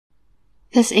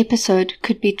This episode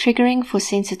could be triggering for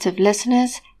sensitive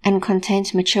listeners and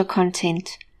contains mature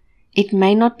content. It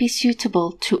may not be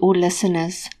suitable to all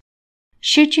listeners.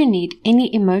 Should you need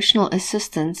any emotional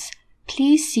assistance,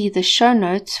 please see the show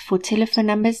notes for telephone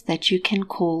numbers that you can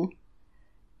call.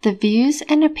 The views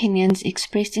and opinions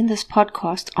expressed in this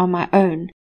podcast are my own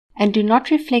and do not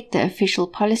reflect the official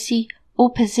policy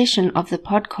or position of the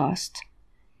podcast.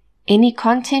 Any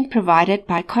content provided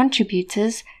by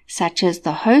contributors such as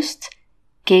the host,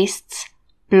 guests,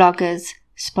 bloggers,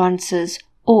 sponsors,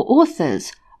 or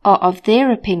authors are of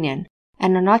their opinion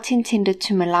and are not intended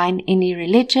to malign any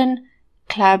religion,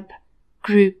 club,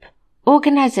 group,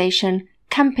 organization,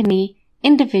 company,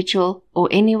 individual, or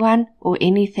anyone or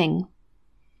anything.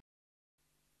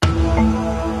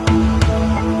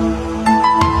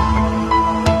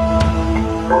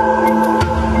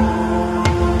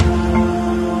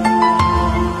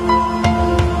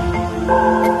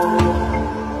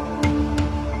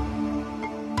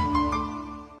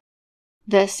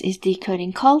 This is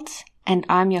Decoding Cults, and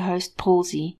I'm your host,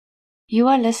 Palsy. You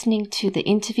are listening to the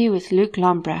interview with Luc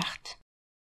Lambrecht.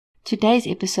 Today's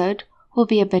episode will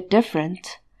be a bit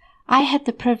different. I had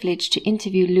the privilege to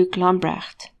interview Luc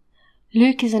Lambrecht.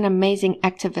 Luc is an amazing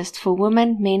activist for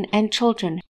women, men, and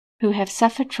children who have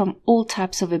suffered from all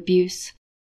types of abuse.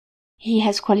 He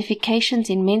has qualifications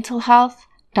in mental health,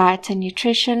 diet and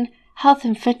nutrition, health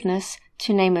and fitness,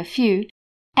 to name a few,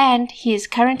 and he is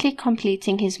currently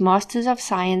completing his Masters of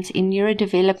Science in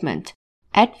Neurodevelopment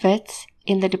at WITS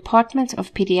in the Department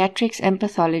of Pediatrics and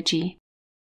Pathology.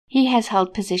 He has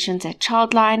held positions at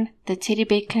Childline, the Teddy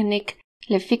Bear Clinic,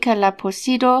 Le Fica La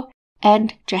Posido,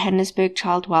 and Johannesburg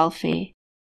Child Welfare.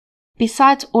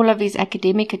 Besides all of his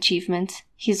academic achievements,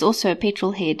 he is also a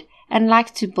petrolhead and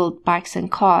likes to build bikes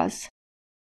and cars.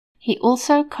 He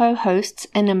also co-hosts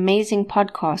an amazing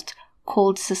podcast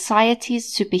called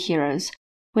Society's Superheroes,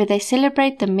 where they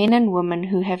celebrate the men and women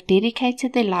who have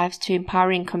dedicated their lives to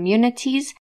empowering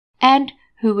communities and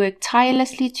who work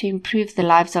tirelessly to improve the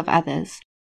lives of others.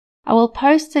 I will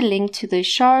post a link to the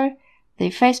show,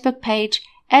 their Facebook page,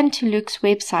 and to Luc's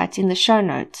website in the show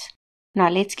notes. Now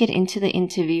let's get into the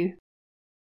interview.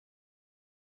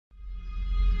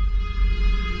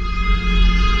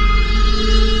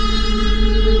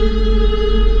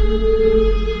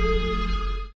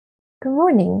 Good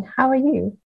morning. How are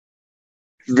you?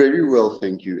 Very well,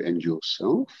 thank you. And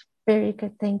yourself? Very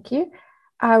good, thank you.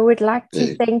 I would like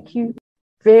to thank you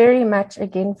very much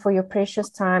again for your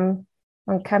precious time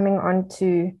on coming on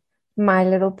to my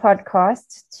little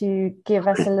podcast to give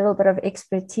us a little bit of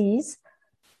expertise.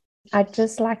 I'd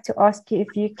just like to ask you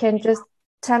if you can just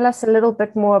tell us a little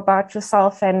bit more about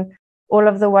yourself and all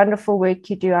of the wonderful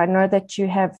work you do. I know that you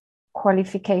have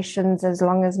qualifications as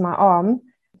long as my arm.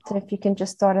 So if you can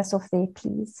just start us off there,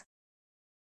 please.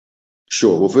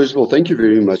 Sure. Well, first of all, thank you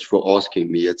very much for asking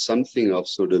me. It's something I've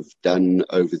sort of done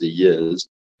over the years,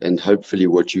 and hopefully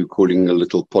what you're calling a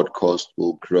little podcast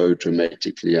will grow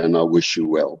dramatically, and I wish you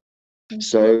well.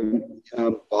 So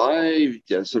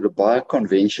by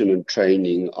convention and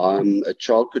training, I'm a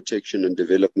child protection and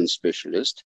development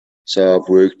specialist. So I've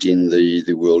worked in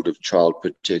the world of child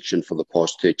protection for the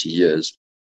past 30 years.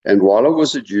 And while I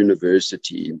was at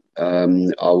university,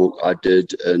 I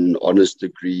did an honors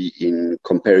degree in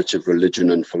comparative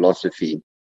religion and philosophy.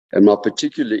 And my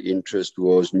particular interest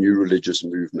was new religious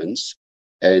movements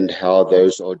and how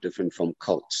those are different from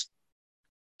cults.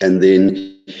 And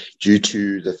then due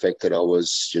to the fact that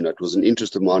it was an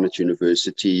interest of mine at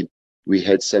university, we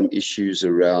had some issues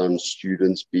around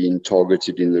students being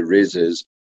targeted in the reses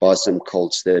by some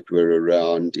cults that were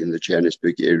around in the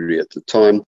Johannesburg area at the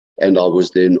time. And I was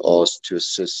then asked to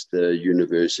assist the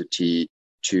university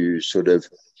to sort of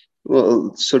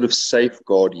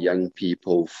safeguard young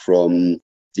people from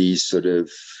these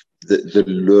the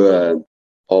lure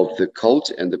of the cult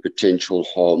and the potential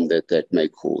harm that may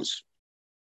cause.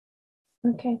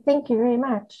 Okay, thank you very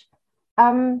much.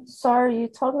 Sorry, you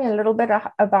told me a little bit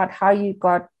about how you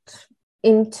got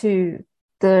into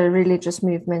the religious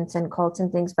movements and cults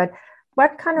and things, but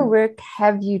what kind of work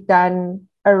have you done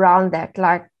around that?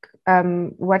 Like,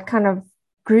 what kind of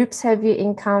groups have you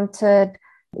encountered?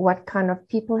 What kind of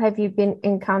people have you been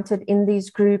encountered in these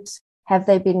groups? Have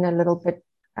they been a little bit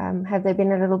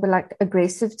like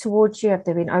aggressive towards you? Have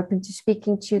they been open to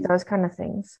speaking to you? Those kind of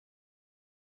things.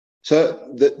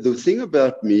 So the thing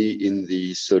about me in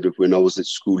the when I was at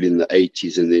school in the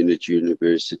 80s and then at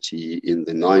university in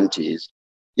the 90s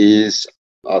is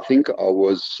I think I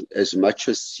was as much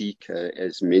a seeker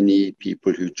as many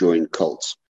people who join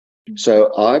cults.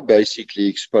 So I basically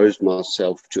exposed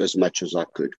myself to as much as I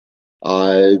could.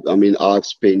 I've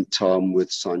spent time with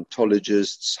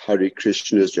Scientologists, Hare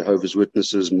Krishnas, Jehovah's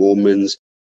Witnesses, Mormons.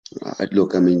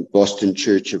 Boston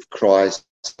Church of Christ,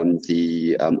 and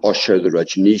the Osho, the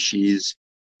Rajneeshis.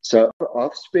 So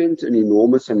I've spent an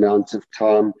enormous amount of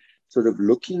time sort of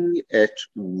looking at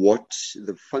what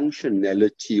the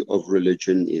functionality of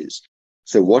religion is.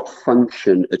 So what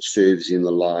function it serves in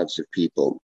the lives of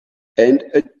people. And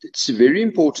it's very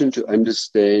important to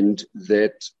understand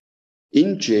that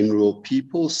in general,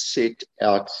 people set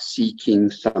out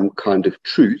seeking some kind of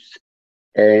truth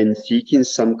and seeking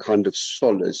some kind of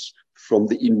solace from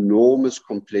the enormous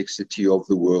complexity of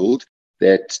the world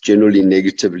that generally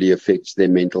negatively affects their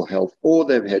mental health, or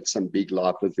they've had some big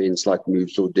life events like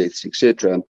moves or deaths,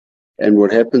 etc. And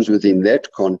what happens within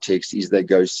that context is they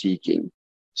go seeking.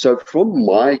 So from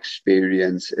my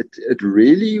experience, it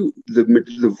really,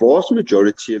 the vast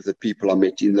majority of the people I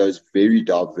met in those very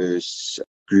diverse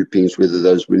groupings, whether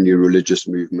those were new religious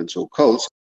movements or cults,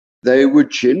 they were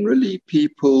generally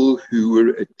people who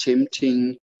were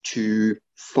attempting to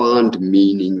find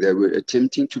meaning. They were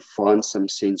attempting to find some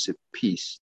sense of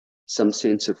peace, some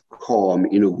sense of calm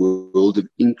in a world of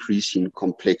increasing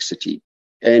complexity.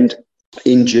 And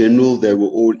in general, they were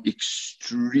all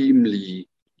extremely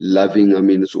loving.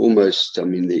 There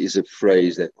is a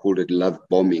phrase that called it love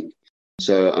bombing.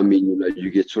 So,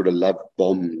 you get sort of love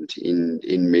bombed in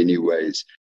many ways.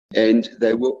 And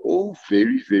they were all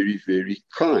very, very, very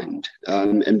kind.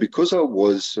 And because I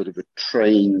was sort of a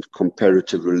trained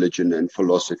comparative religion and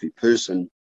philosophy person,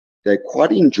 they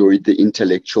quite enjoyed the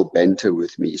intellectual banter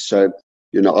with me. So,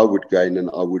 I would go in and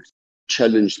I would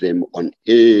challenge them on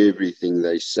everything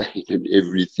they say and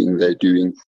everything they're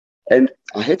doing. And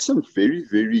I had some very,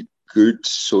 very good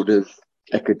sort of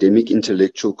academic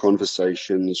intellectual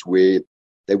conversations where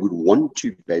they would want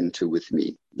to banter with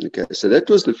me. Okay, so that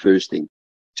was the first thing.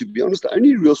 To be honest, the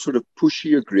only real sort of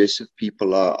pushy, aggressive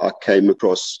people I came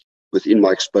across within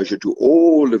my exposure to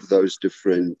all of those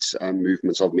different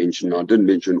movements I've mentioned. I didn't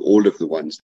mention all of the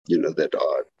ones, that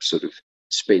I sort of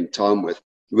spent time with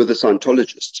were the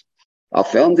Scientologists. I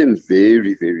found them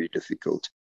very, very difficult.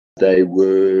 They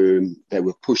were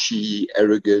pushy,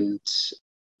 arrogant.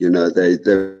 They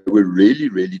were really,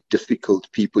 really difficult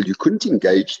people. You couldn't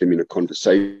engage them in a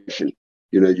conversation.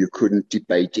 You couldn't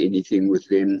debate anything with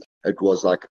them. It was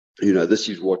like, this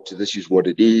is what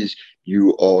it is.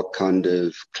 You are kind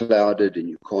of clouded and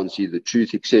you can't see the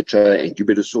truth, etc. And you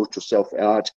better sort yourself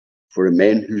out. For a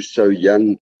man who's so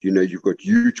young, you've got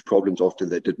huge problems after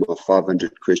they did my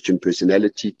 500 question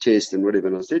personality test and whatever.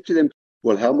 And I said to them,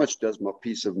 well, how much does my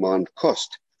peace of mind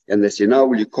cost? And they said, no,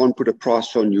 well, you can't put a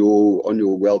price on your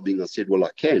well-being. I said, well, I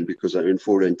can, because I earn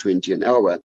 $4.20 an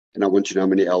hour. And I want to know how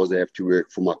many hours I have to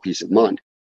work for my peace of mind.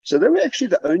 So they were actually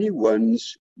the only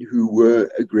ones who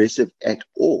were aggressive at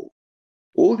all.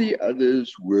 All the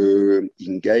others were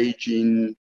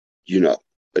engaging,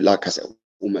 like I said,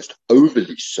 almost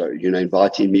overly so,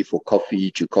 inviting me for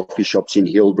coffee to coffee shops in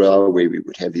Hillbrow where we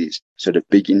would have these sort of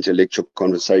big intellectual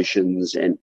conversations.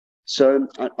 And so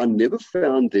I never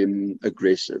found them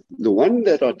aggressive. The one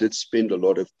that I did spend a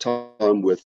lot of time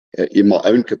with in my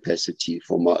own capacity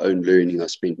for my own learning, I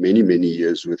spent many, many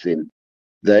years with them.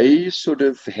 They sort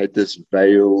of had this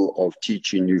veil of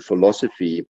teaching you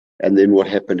philosophy. And then what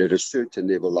happened at a certain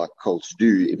level, like cults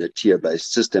do in a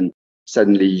tier-based system,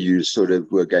 suddenly you sort of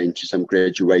were going to some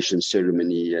graduation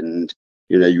ceremony and,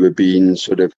 you were being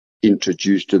sort of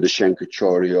introduced to the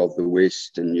Shankaracharya of the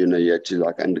West, and, you had to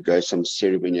like undergo some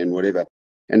ceremony and whatever.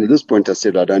 And at this point I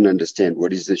said, I don't understand.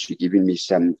 What is this? You're giving me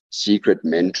some secret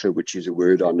mantra, which is a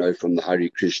word I know from the Hare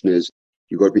Krishnas.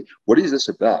 What is this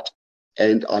about?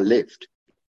 And I left.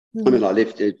 I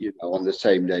left it, on the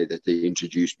same day that they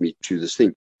introduced me to this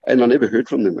thing. And I never heard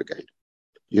from them again.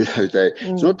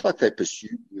 It's not like they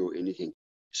pursued me or anything.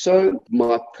 So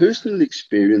my personal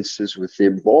experiences with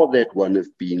them, bar that one of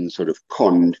being sort of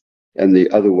conned, and the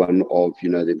other one of,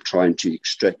 them trying to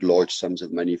extract large sums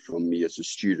of money from me as a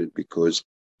student because,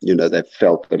 they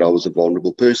felt that I was a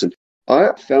vulnerable person.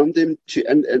 I found them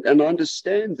and I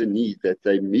understand the need that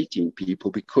they're meeting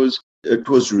people, because it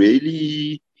was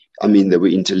really, they were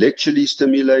intellectually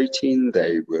stimulating,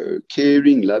 they were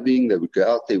caring, loving, they would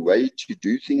go out their way to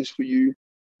do things for you.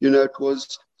 It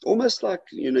was almost like,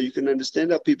 you can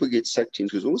understand how people get sucked in.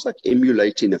 It was almost like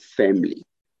emulating a family.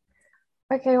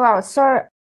 Okay, wow. So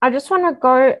I just want to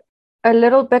go a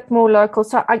little bit more local.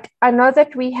 So I know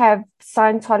that we have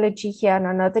Scientology here, and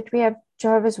I know that we have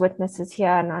Jehovah's Witnesses here,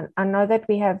 and I know that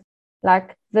we have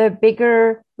like the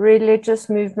bigger religious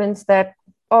movements that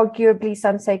arguably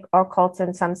some say are cults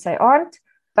and some say aren't.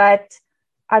 But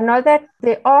I know that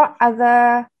there are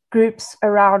other groups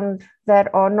around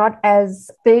that are not as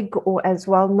big or as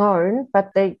well known,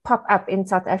 but they pop up in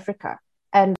South Africa.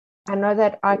 And I know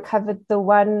that I covered the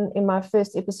one in my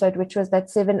first episode, which was that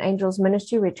Seven Angels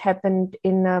Ministry, which happened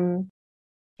in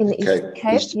the Eastern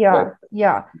Cape.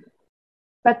 Yeah.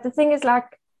 But the thing is,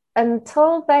 like,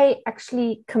 until they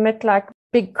actually commit like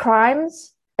big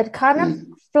crimes, it kind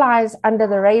of flies under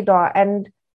the radar. And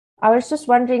I was just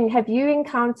wondering, have you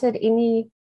encountered any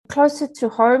closer to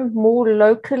home, more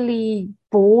locally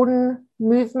born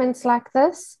movements like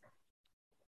this?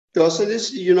 Yeah, so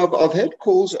this, I've had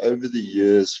calls over the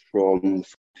years from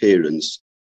parents,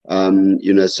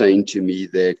 saying to me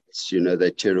that,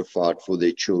 they're terrified for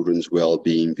their children's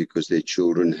well-being because their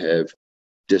children have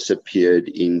disappeared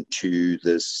into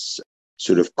this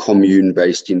sort of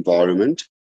commune-based environment.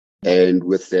 And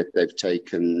with that, they've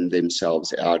taken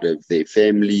themselves out of their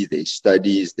family, their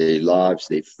studies, their lives,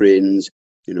 their friends,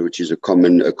 which is a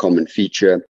common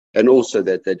feature. And also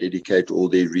that they dedicate all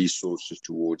their resources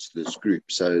towards this group.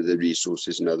 So the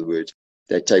resources, in other words,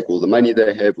 they take all the money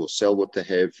they have or sell what they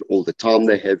have, all the time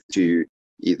they have to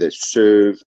either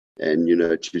serve and,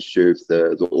 to serve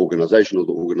the organization or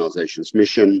the organization's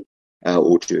mission,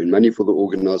 or to earn money for the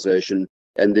organization.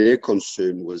 And their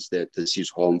concern was that this is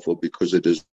harmful because it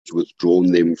has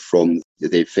withdrawn them from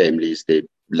their families, their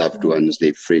loved ones,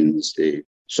 their friends, their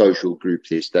social group,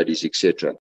 their studies,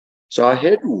 etc. So I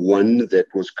had one that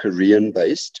was Korean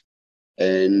based,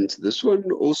 and this one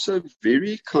also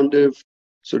very kind of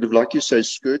sort of, like you say,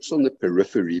 skirts on the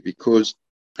periphery because,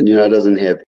 it doesn't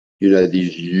have,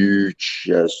 these huge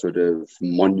sort of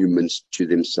monuments to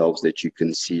themselves that you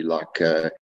can see, like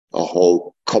a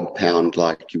whole compound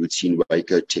like you would see in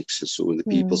Waco, Texas, or in the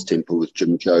People's Temple with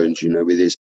Jim Jones, where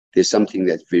there's something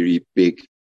that's very big.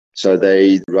 So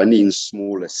they run in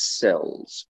smaller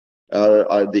cells.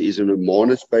 There is an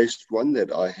Hermanus-based one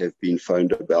that I have been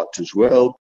phoned about as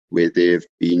well, where there have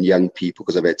been young people,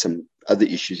 because I've had some other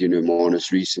issues in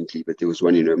Hermanus recently, but there was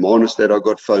one in Hermanus that I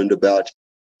got phoned about.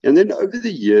 And then over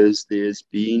the years, there's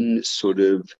been sort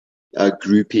of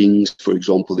groupings. For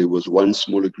example, there was one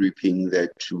smaller grouping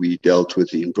that we dealt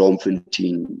with in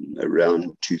Braamfontein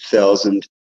around 2000,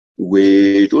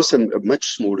 where it was a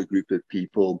much smaller group of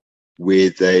people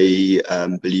where they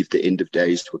believed the end of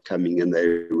days were coming, and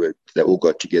they all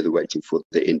got together waiting for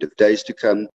the end of days to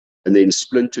come. And then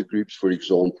splinter groups, for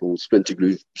example, splinter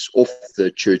groups off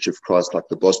the Church of Christ, like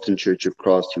the Boston Church of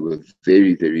Christ, who were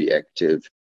very, very active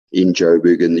in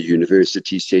Joburg in the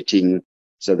university setting.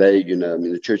 So they,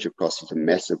 the Church of Christ is a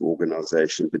massive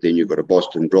organization, but then you've got a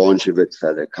Boston branch of it.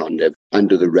 So they're kind of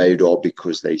under the radar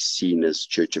because they're seen as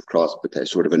Church of Christ, but they're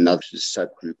sort of another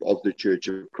subgroup of the Church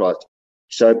of Christ.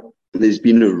 So there's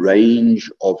been a range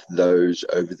of those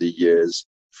over the years,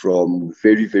 from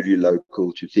very, very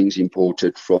local to things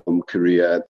imported from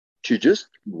Korea, to just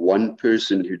one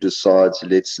person who decides,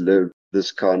 let's live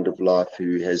this kind of life,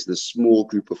 who has this small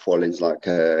group of followings, like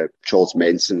a Charles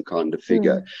Manson kind of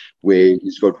figure, where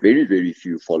he's got very, very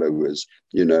few followers,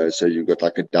 so you've got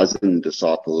like a dozen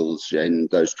disciples, and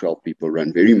those 12 people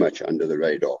run very much under the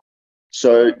radar.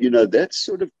 So, that's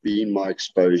sort of been my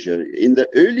exposure. In the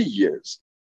early years,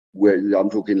 where I'm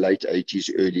talking late 80s,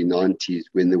 early 90s,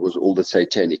 when there was all the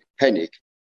satanic panic,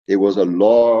 there was a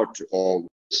lot of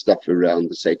stuff around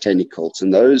the satanic cults,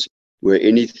 and those were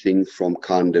anything from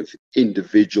kind of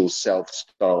individual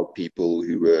self-styled people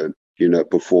who were,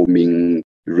 performing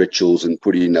rituals and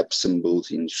putting up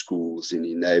symbols in schools and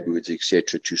in neighborhoods,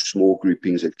 etc., to small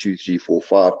groupings of 2, 3, 4,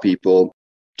 5 people,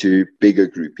 to bigger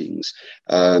groupings.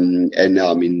 And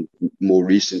now, more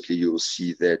recently, you'll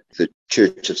see that the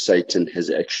Church of Satan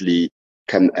has actually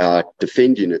come out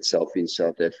defending itself in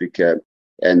South Africa,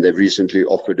 and they've recently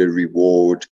offered a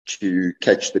reward to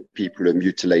catch the people who are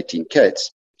mutilating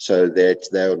cats, so that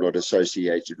they are not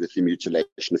associated with the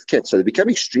mutilation of cats. So they become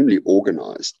extremely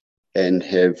organized and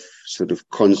have sort of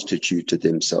constituted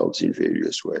themselves in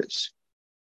various ways.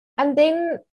 And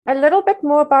then a little bit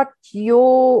more about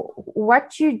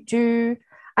what you do.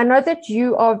 I know that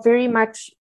you are very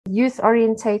much youth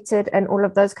orientated and all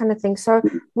of those kind of things. So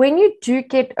when you do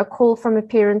get a call from a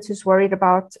parent who's worried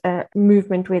about a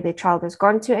movement where their child has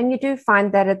gone to, and you do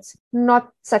find that it's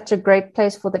not such a great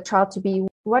place for the child to be,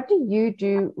 what do you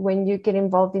do when you get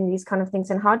involved in these kind of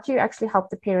things? And how do you actually help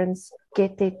the parents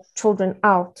get their children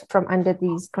out from under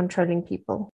these controlling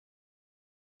people?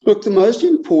 Look, the most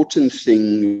important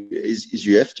thing is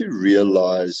you have to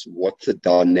realize what the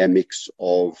dynamics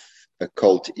of a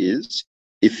cult is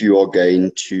if you are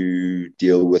going to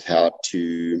deal with how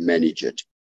to manage it.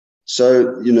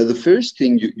 So, the first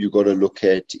thing you got to look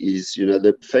at is,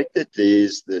 the fact that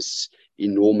there's this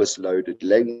enormous loaded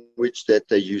language that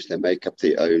they use. They make up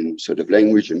their own sort of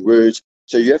language and words.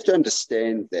 So you have to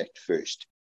understand that first.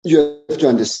 You have to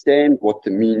understand what the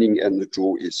meaning and the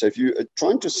draw is. So if you are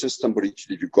trying to assist somebody to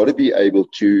leave, you've got to be able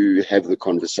to have the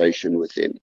conversation with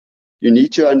them. You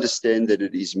need to understand that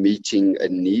it is meeting a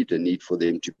need for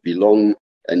them to belong,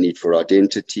 a need for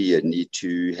identity, a need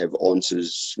to have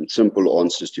answers, simple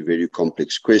answers to very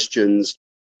complex questions.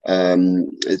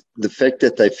 The fact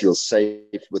that they feel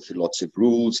safe with lots of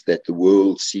rules, that the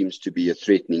world seems to be a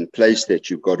threatening place that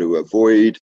you've got to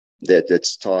avoid,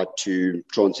 that's tied to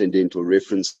transcendental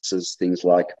references, things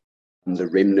like the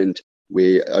remnant,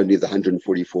 where only the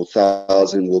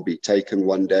 144,000 will be taken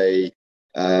one day.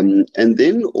 And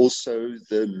then also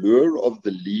the lure of the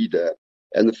leader,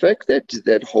 and the fact that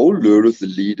that whole lure of the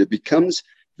leader becomes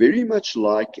very much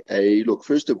like look,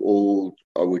 first of all,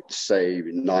 I would say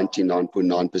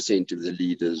 99.9% of the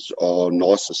leaders are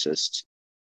narcissists,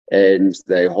 and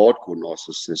they're hardcore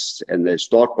narcissists, and they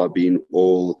start by being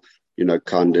all,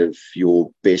 kind of your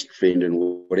best friend and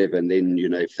whatever. And then,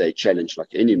 if they challenge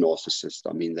like any narcissist,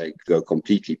 I mean, they go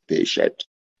completely pear-shaped.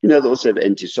 They also have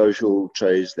antisocial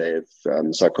traits, they have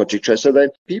psychotic traits. So they're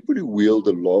people who wield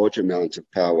a large amount of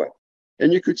power.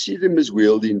 And you could see them as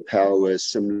wielding power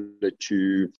similar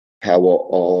to power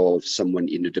of someone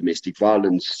in a domestic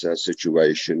violence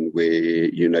situation where,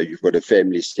 you've got a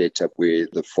family set up where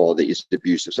the father is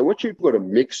abusive. So what you've got a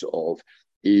mix of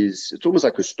is, it's almost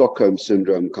like a Stockholm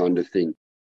syndrome kind of thing.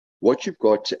 What you've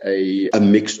got a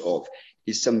mix of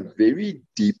is some very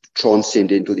deep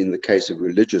transcendental, in the case of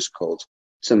religious cults,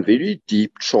 some very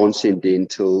deep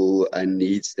transcendental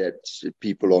needs that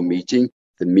people are meeting.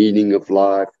 The meaning of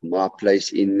life, my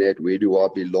place in that, where do I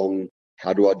belong,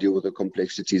 how do I deal with the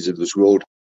complexities of this world?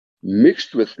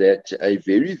 Mixed with that, a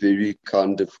very, very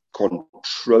kind of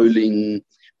controlling,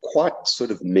 quite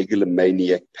sort of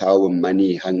megalomaniac, power,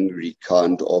 money hungry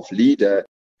kind of leader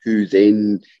who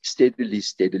then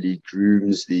steadily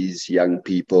grooms these young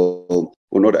people,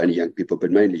 or not only young people,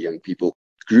 but mainly young people,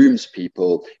 grooms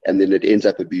people, and then it ends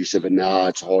up abusive. And now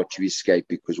it's hard to escape,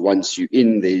 because once you're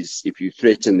in, if you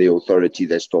threaten the authority,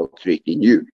 they start threatening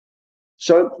you.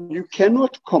 So you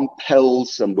cannot compel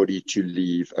somebody to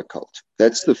leave a cult.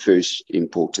 That's the first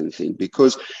important thing,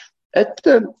 because at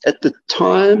the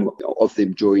time of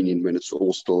them joining, when it's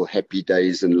all still happy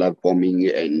days and love bombing,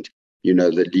 and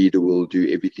the leader will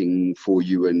do everything for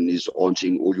you and is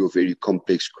answering all your very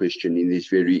complex questions in these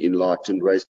very enlightened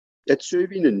ways, it's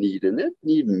serving a need. And that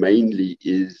need mainly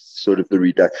is sort of the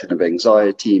reduction of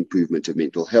anxiety, improvement of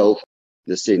mental health,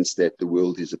 the sense that the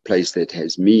world is a place that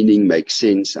has meaning, makes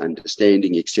sense,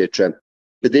 understanding, etc.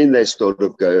 But then they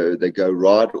go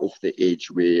right off the edge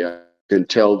where can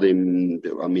tell them,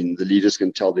 the leaders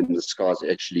can tell them the sky's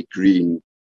actually green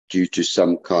due to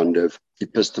some kind of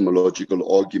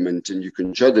epistemological argument, and you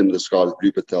can show them the sky's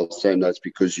blue, but they'll say no, it's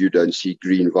because you don't see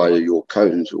green via your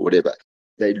cones or whatever.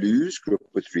 They lose grip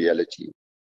with reality.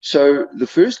 So the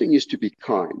first thing is to be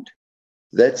kind.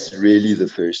 That's really the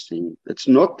first thing. It's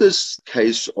not this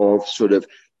case of sort of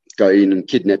going and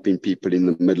kidnapping people in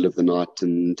the middle of the night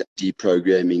and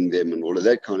deprogramming them and all of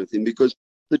that kind of thing, because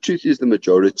the truth is the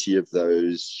majority of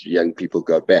those young people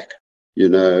go back,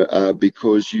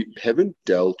 because you haven't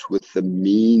dealt with the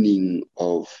meaning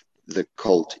of the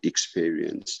cult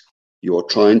experience. You're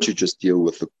trying to just deal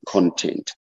with the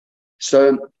content.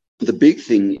 So the big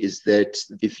thing is that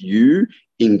if you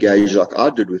engage, like I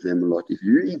did with them a lot, if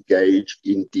you engage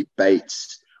in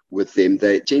debates with them,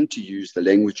 they tend to use the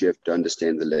language. You have to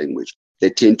understand the language. They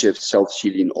tend to have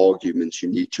self-sealing arguments. You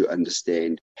need to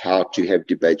understand how to have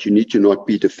debate. You need to not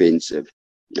be defensive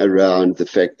around the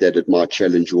fact that it might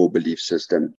challenge your belief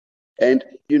system. And,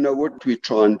 what we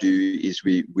try and do is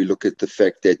we look at the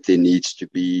fact that there needs to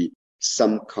be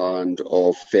some kind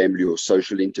of family or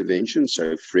social intervention.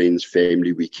 So friends,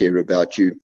 family, we care about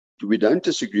you. We don't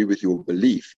disagree with your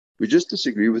belief. We just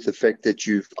disagree with the fact that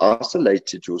you've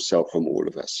isolated yourself from all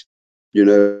of us.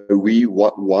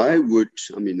 Why would,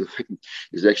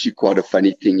 it's actually quite a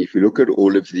funny thing. If you look at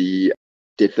all of the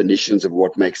definitions of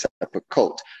what makes up a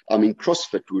cult,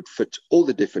 CrossFit would fit all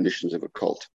the definitions of a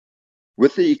cult,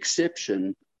 with the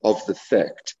exception of the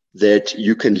fact that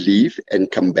you can leave and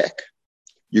come back.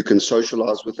 You can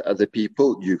socialize with other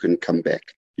people, you can come back.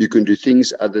 You can do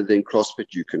things other than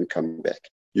CrossFit, you can come back.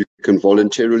 You can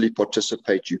voluntarily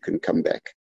participate, you can come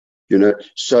back.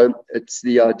 So it's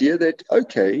the idea that,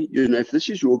 okay, if this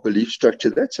is your belief structure,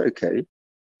 that's okay,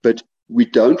 but we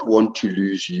don't want to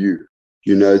lose you.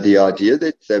 The idea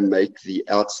that they make the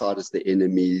outsiders the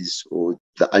enemies, or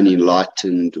the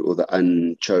unenlightened, or the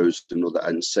unchosen, or the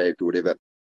unsaved, or whatever,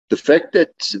 The fact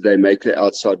that they make the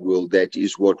outside world, that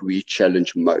is what we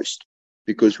challenge most,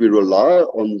 because we rely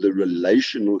on the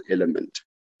relational element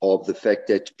of the fact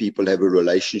that people have a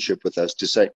relationship with us to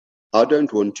say, I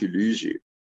don't want to lose you.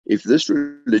 If this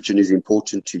religion is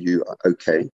important to you,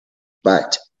 okay,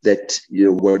 but that,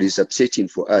 what is upsetting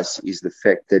for us is the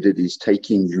fact that it is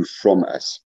taking you from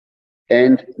us.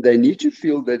 And they need to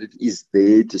feel that it is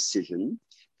their decision.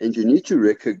 And you need to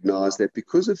recognize that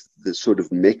because of the sort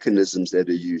of mechanisms that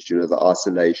are used, the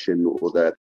isolation or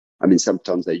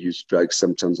sometimes they use drugs,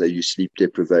 sometimes they use sleep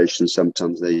deprivation,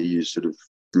 sometimes they use sort of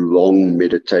long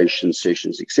meditation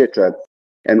sessions, etc.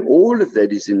 And all of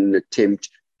that is in an attempt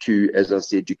to, as I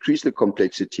said, decrease the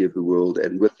complexity of the world,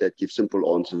 and with that give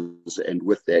simple answers, and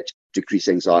with that decrease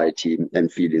anxiety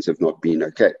and feelings of not being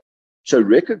okay. So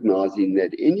recognizing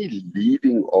that any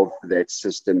leaving of that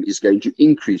system is going to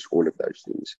increase all of those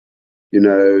things.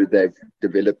 They've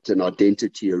developed an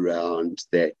identity around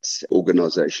that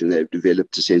organization. They've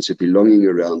developed a sense of belonging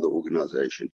around the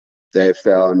organization. They have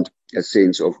found a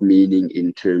sense of meaning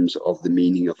in terms of the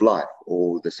meaning of life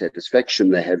or the satisfaction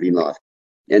they have in life.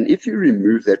 And if you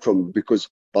remove that because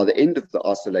by the end of the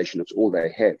isolation, it's all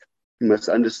they have, you must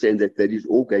understand that that is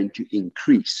all going to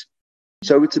increase.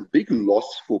 So it's a big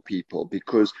loss for people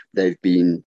because they've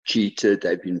been cheated,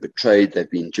 they've been betrayed,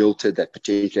 they've been jilted, they've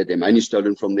potentially had their money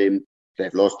stolen from them,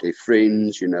 they've lost their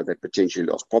friends, they've potentially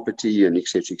lost property, and et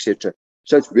cetera, et cetera.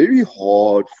 So it's very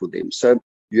hard for them. So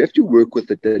you have to work with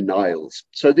the denials.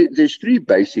 So there's three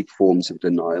basic forms of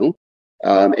denial.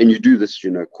 And you do this,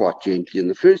 quite gently.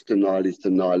 And the first denial is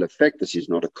denial of fact. This is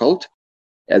not a cult.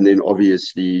 And then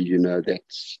obviously,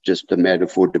 that's just a matter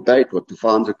for debate. What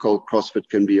defines a cult? CrossFit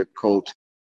can be a cult.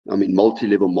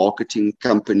 Multi-level marketing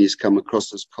companies come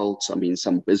across as cults.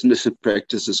 Some business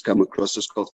practices come across as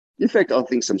cults. In fact, I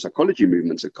think some psychology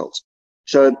movements are cults.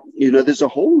 So, there's a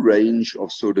whole range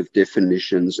of sort of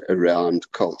definitions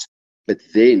around cults. But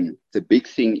then the big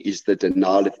thing is the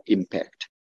denial of impact.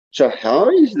 So how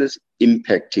is this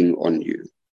impacting on you?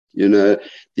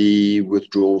 The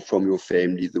withdrawal from your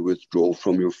family, the withdrawal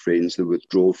from your friends, the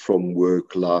withdrawal from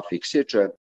work, life, etc.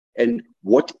 And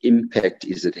what impact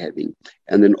is it having?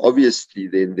 And then obviously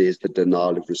then there's the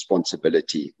denial of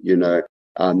responsibility.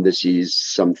 This is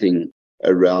something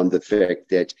around the fact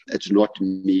that it's not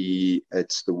me,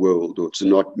 it's the world, or it's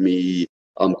not me,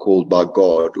 I'm called by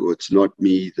God, or it's not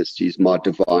me, this is my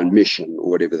divine mission,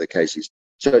 or whatever the case is.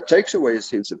 So it takes away a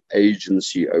sense of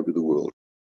agency over the world,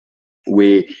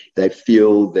 where they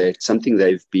feel that something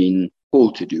they've been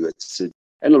called to do.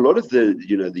 And a lot of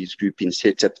these groupings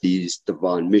set up these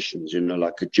divine missions,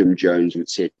 like a Jim Jones would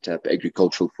set up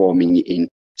agricultural farming in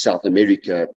South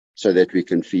America so that we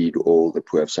can feed all the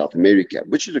poor of South America,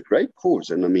 which is a great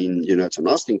cause. And it's a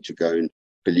nice thing to go and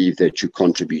believe that you're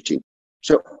contributing.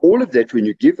 So all of that, when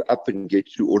you give up and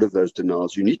get through all of those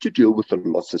denials, you need to deal with the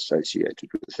loss associated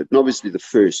with it. And obviously the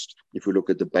first, if we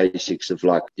look at the basics of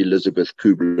like Elizabeth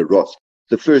Kubler-Ross,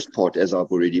 the first part, as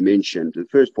I've already mentioned, the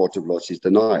first part of loss is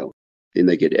denial. Then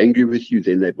they get angry with you,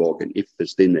 then they bargain, if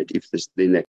this, then that, if this,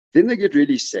 then that. Then they get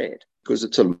really sad because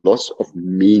it's a loss of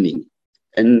meaning.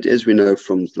 And as we know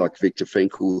from like Viktor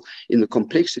Frankl, in the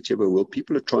complexity of our world,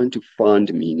 people are trying to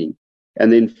find meaning. And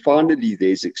then finally,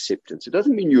 there's acceptance. It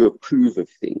doesn't mean you approve of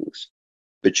things,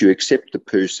 but you accept the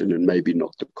person and maybe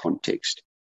not the context.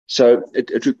 So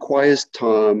it requires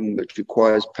time, it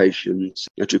requires patience,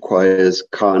 it requires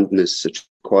kindness, it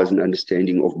requires an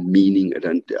understanding of meaning,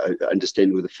 and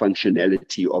understanding of the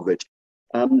functionality of it.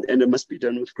 And it must be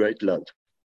done with great love.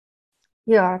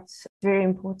 Yeah, it's very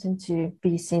important to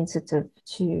be sensitive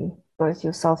to both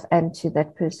yourself and to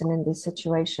that person in this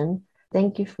situation.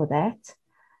 Thank you for that.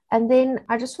 And then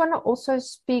I just want to also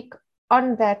speak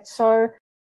on that. So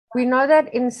we know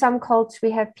that in some cults,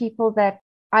 we have people that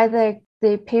either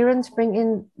their parents bring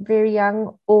in very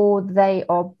young, or they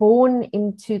are born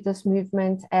into this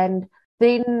movement and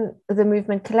then the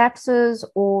movement collapses,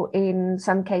 or in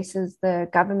some cases, the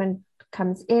government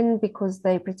comes in because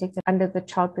they're protected under the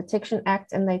Child Protection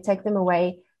Act and they take them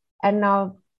away. And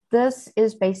now this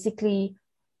is basically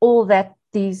all that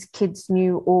these kids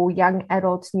knew, or young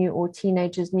adults knew, or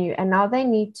teenagers knew. And now they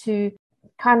need to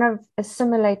kind of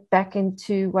assimilate back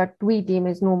into what we deem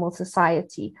as normal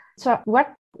society. So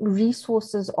what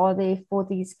resources are there for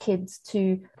these kids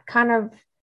to kind of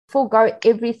forego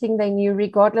everything they knew,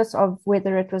 regardless of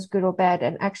whether it was good or bad,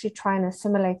 and actually try and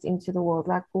assimilate into the world?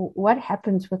 Like, what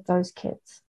happens with those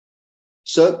kids?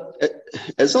 So,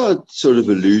 as I sort of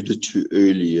alluded to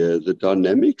earlier, the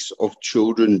dynamics of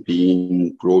children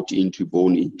being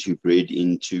born into, bred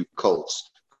into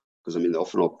cults, because they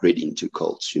often are bred into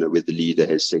cults, where the leader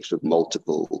has sex with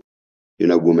multiple,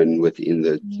 woman within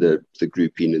the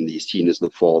grouping, and he's seen as the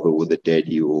father or the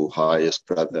daddy or highest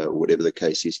brother or whatever the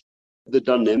case is. The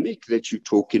dynamic that you're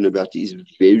talking about is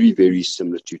very, very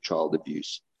similar to child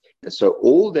abuse. So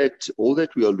all that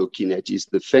we are looking at is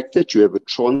the fact that you have a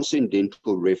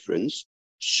transcendental reference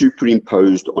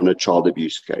superimposed on a child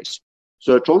abuse case.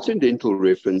 So a transcendental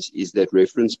reference is that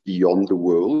reference beyond the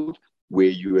world where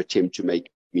you attempt to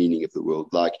make meaning of the world.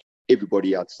 Like,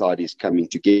 everybody outside is coming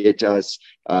to get us.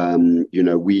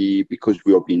 Because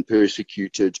we are being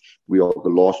persecuted, we are the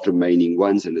last remaining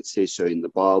ones. And it says so in the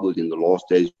Bible, in the last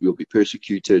days, we'll be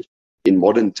persecuted. In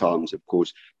modern times, of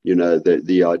course,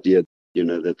 the idea,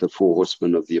 that the four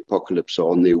horsemen of the apocalypse are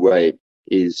on their way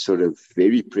is sort of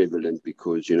very prevalent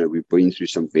because, we've been through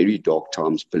some very dark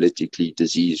times politically,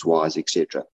 disease-wise,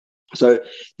 etc. So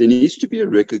there needs to be a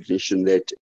recognition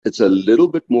that it's a little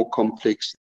bit more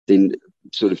complex than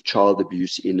sort of child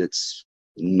abuse in its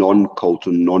non-cult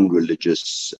or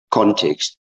non-religious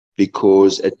context,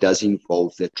 because it does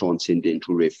involve that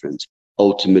transcendental reference,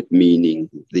 ultimate meaning,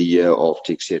 the year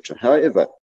after, etc. However,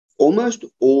 almost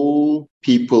all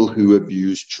people who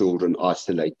abuse children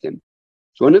isolate them.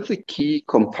 It's one of the key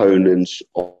components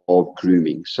of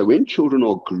grooming. So when children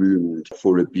are groomed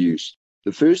for abuse,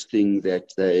 the first thing that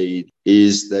they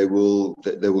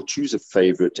will choose a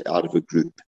favorite out of a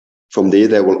group. From there,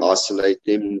 they will isolate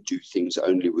them, do things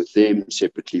only with them,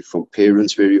 separately from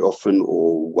parents very often,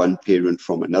 or one parent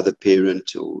from another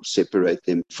parent, or separate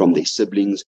them from their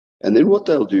siblings. And then what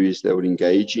they'll do is they will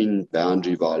engage in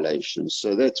boundary violations.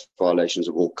 So that's violations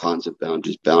of all kinds of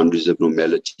boundaries of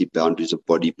normality, boundaries of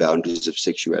body, boundaries of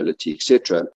sexuality,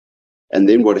 etc. And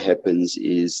then what happens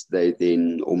is they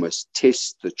then almost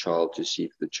test the child to see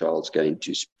if the child's going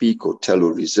to speak or tell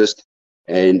or resist.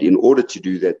 And in order to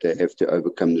do that, they have to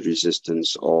overcome the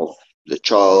resistance of the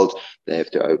child. They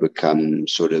have to overcome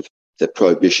sort of the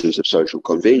prohibitions of social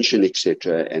convention,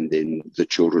 etc. And then the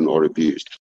children are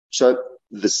abused. So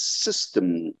the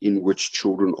system in which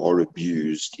children are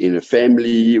abused in a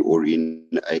family or in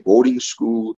a boarding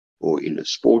school or in a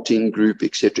sporting group,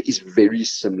 etc., is very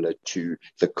similar to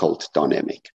the cult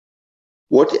dynamic.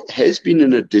 What has been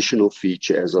an additional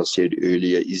feature, as I said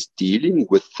earlier, is dealing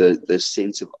with the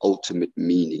sense of ultimate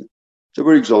meaning. So,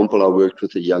 for example, I worked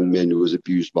with a young man who was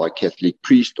abused by a Catholic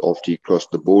priest after he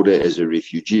crossed the border as a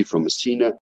refugee from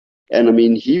Messina. And I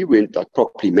mean, he went like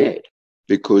properly mad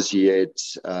because he had,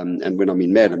 and when I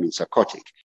mean mad, I mean psychotic,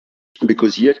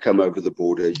 because he had come over the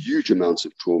border, huge amounts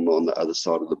of trauma on the other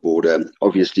side of the border.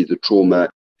 Obviously, the trauma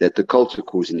that the cults are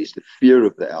causing is the fear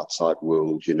of the outside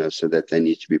world, so that they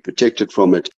need to be protected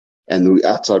from it. And the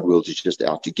outside world is just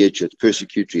out to get you. It's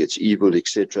persecutory, it's evil,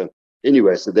 etc.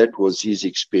 Anyway, so that was his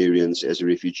experience as a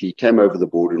refugee. He came over the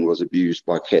border and was abused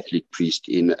by a Catholic priest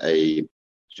in a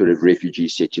sort of refugee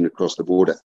setting across the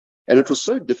border. And it was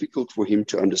so difficult for him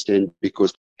to understand,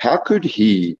 because how could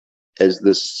he, as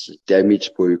this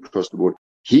damaged boy across the border,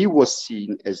 he was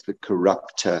seen as the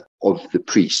corrupter of the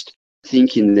priest,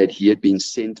 thinking that he had been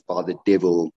sent by the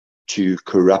devil to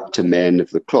corrupt a man of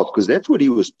the cloth, because that's what he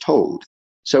was told.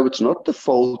 So it's not the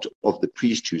fault of the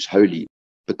priest who's holy,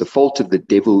 but the fault of the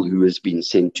devil who has been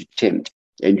sent to tempt.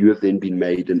 And you have then been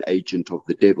made an agent of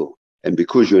the devil. And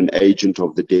because you're an agent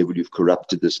of the devil, you've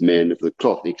corrupted this man of the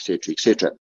cloth, etc.,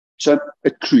 etc. So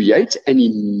it creates an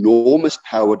enormous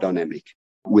power dynamic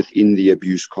within the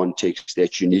abuse context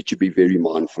that you need to be very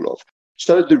mindful of.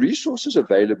 So the resources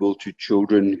available to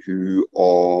children who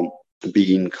are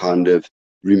being kind of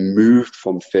removed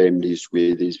from families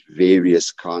where there's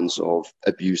various kinds of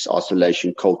abuse,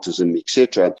 isolation, cultism,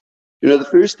 etc. The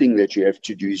first thing that you have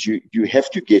to do is you have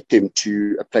to get them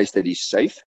to a place that is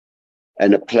safe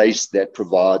and a place that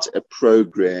provides a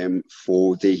program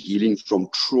for their healing from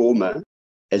trauma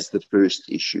as the first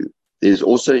issue. There's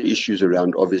also issues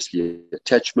around, obviously,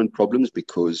 attachment problems,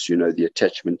 because, the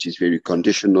attachment is very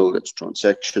conditional, it's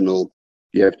transactional.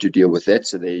 You have to deal with that.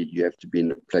 So you have to be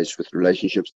in a place with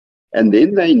relationships. And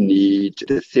then they need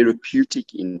the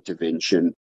therapeutic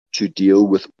intervention to deal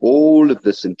with all of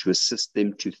this and to assist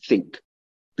them to think.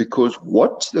 Because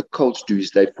what the cults do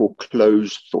is they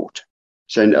foreclose thought.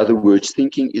 So in other words,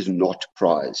 thinking is not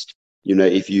prized.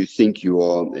 If you think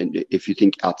if you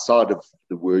think outside of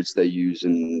the words they use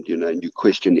and you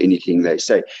question anything they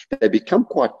say, they become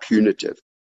quite punitive.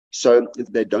 So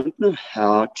they don't know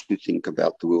how to think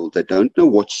about the world. They don't know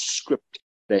what script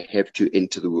they have to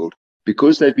enter the world,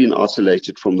 because they've been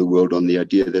isolated from the world on the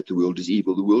idea that the world is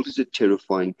evil. The world is a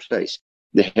terrifying place.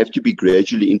 They have to be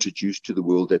gradually introduced to the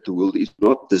world that the world is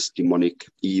not this demonic,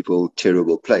 evil,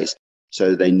 terrible place.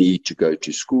 So they need to go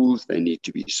to schools, they need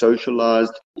to be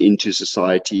socialized into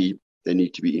society, they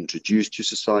need to be introduced to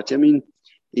society. I mean,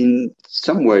 in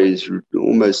some ways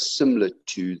almost similar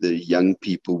to the young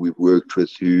people we've worked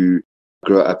with who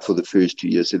grow up for the first 2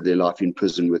 years of their life in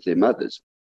prison with their mothers.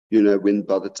 When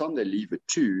by the time they leave at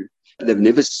 2, they've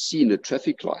never seen a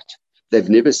traffic light. They've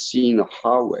never seen a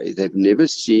highway. They've never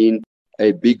seen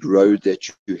a big road that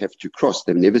you have to cross.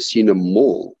 They've never seen a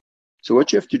mall. So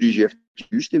what you have to do is you have to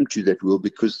introduce them to that world,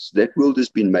 because that world has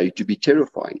been made to be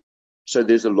terrifying. So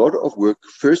there's a lot of work.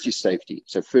 First is safety.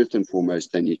 So first and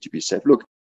foremost, they need to be safe. Look,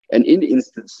 and in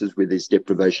instances where there's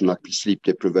deprivation, like sleep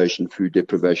deprivation, food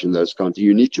deprivation, those kinds,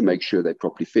 you need to make sure they're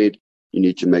properly fed. You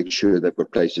need to make sure they've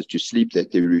got places to sleep,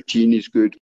 that their routine is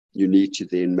good. You need to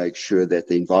then make sure that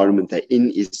the environment they're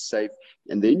in is safe.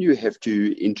 And then you have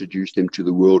to introduce them to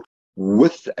the world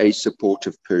with a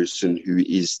supportive person who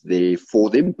is there for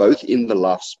them, both in the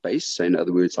life space, so in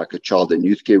other words, like a child and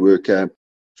youth care worker,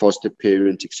 foster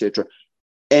parent, etc.,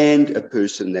 and a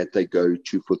person that they go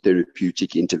to for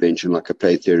therapeutic intervention, like a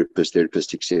play therapist,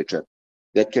 etc.,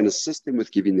 that can assist them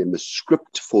with giving them a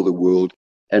script for the world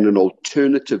and an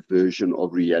alternative version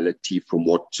of reality from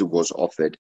what was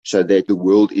offered, so that the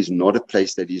world is not a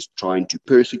place that is trying to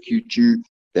persecute you.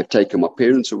 They've taken my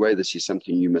parents away. This is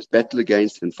something you must battle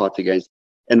against and fight against.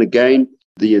 And again,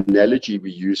 the analogy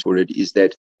we use for it is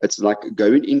that it's like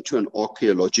going into an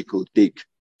archaeological dig,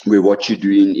 where what you're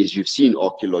doing is, you've seen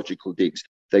archaeological digs.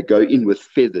 They go in with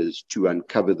feathers to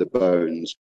uncover the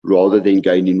bones rather than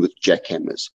going in with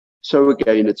jackhammers. So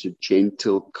again, it's a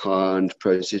gentle, kind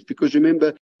process, because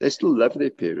remember, they still love their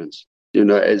parents.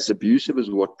 As abusive as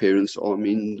what parents are, I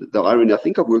mean, the irony, I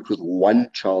think I've worked with one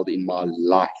child in my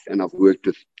life, and I've worked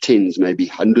with tens, maybe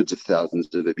hundreds of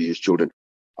thousands of abused children.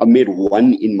 I met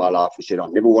one in my life who said, I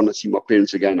never want to see my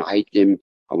parents again. I hate them.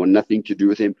 I want nothing to do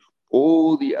with them.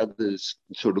 All the others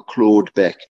sort of clawed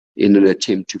back in an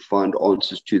attempt to find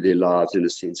answers to their lives and a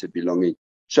sense of belonging.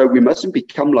 So we mustn't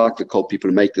become like the cult people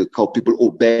and make the cult people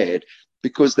all bad,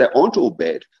 because they aren't all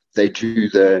bad. They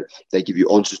give you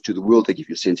answers to the world. They give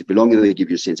you a sense of belonging. They give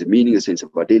you a sense of meaning, a sense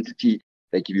of identity.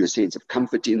 They give you a sense of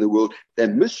comfort in the world. They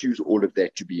misuse all of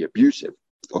that to be abusive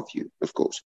of you, of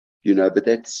course, but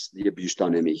that's the abuse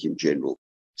dynamic in general.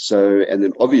 So, and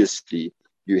then obviously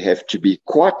you have to be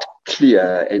quite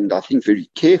clear and I think very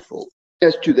careful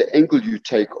as to the angle you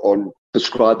take on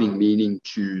prescribing meaning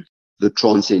to the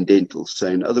transcendental. So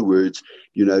in other words,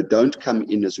 don't come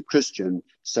in as a Christian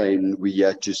saying we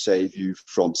are to save you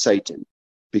from Satan,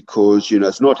 because,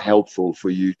 it's not helpful for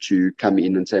you to come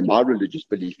in and say my religious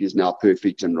belief is now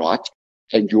perfect and right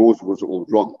and yours was all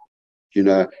wrong.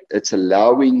 It's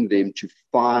allowing them to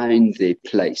find their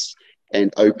place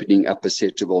and opening up a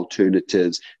set of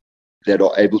alternatives that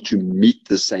are able to meet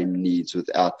the same needs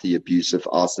without the abusive,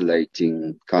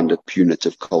 isolating, kind of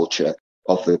punitive culture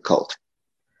of the cult.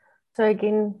 So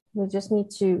again, we just need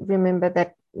to remember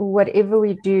that whatever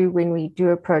we do when we do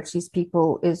approach these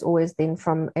people is always then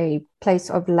from a place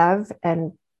of love,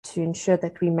 and to ensure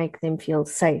that we make them feel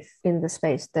safe in the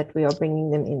space that we are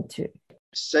bringing them into.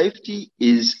 Safety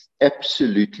is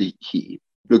absolutely key.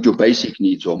 Look, your basic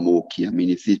needs are more key. I mean,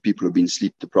 if these people have been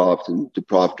sleep deprived and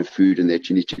deprived of food, and that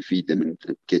you need to feed them and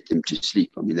get them to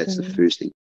sleep, I mean, that's the first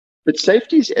thing. But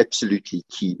safety is absolutely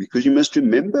key, because you must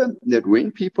remember that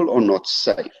when people are not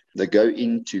safe, they go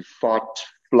into fight,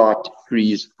 flight,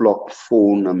 freeze, flop,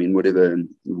 fawn, I mean, whatever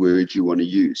words you want to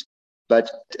use. But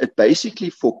it basically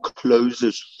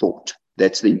forecloses thought.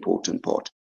 That's the important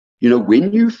part.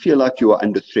 When you feel like you are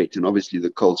under threat, and obviously the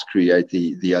cults create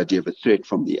the idea of a threat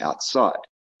from the outside,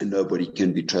 and nobody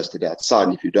can be trusted outside.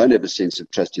 And if you don't have a sense of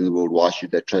trust in the world, why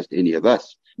should they trust any of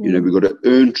us? We've got to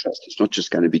earn trust. It's not just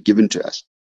going to be given to us.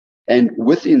 And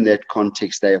within that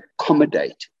context, they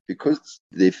accommodate, because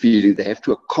they're feeling they have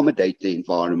to accommodate the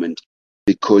environment,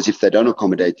 because if they don't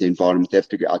accommodate the environment, they have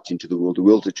to go out into the world. The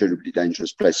world's a terribly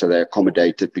dangerous place, so they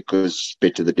accommodate it because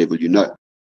better the devil you know.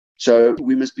 So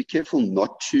we must be careful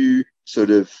not to sort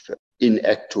of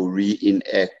enact or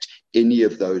reenact any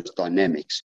of those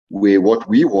dynamics, where what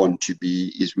we want to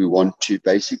be is we want to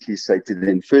basically say to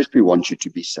them, first, we want you to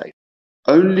be safe.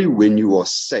 Only when you are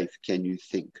safe can you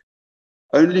think.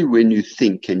 Only when you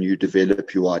think can you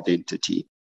develop your identity.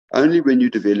 Only when you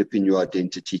develop in your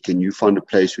identity can you find a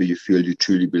place where you feel you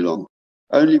truly belong.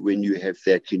 Only when you have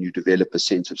that can you develop a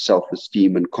sense of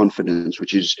self-esteem and confidence,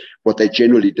 which is what they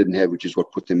generally didn't have, which is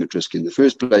what put them at risk in the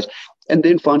first place, and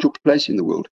then find your place in the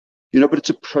world. But it's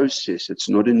a process. It's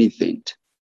not an event.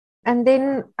 And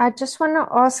then I just want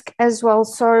to ask as well,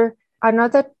 so I know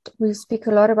that we speak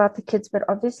a lot about the kids, but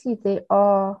obviously there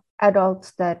are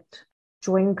adults that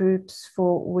join groups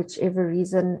for whichever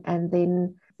reason, and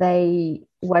then they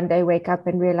one day wake up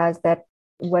and realize that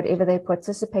whatever they're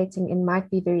participating in might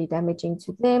be very damaging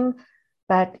to them,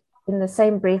 but in the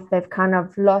same breath, they've kind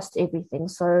of lost everything.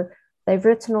 So they've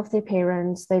written off their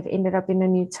parents, they've ended up in a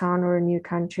new town or a new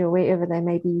country or wherever they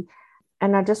may be.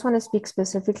 And I just want to speak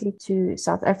specifically to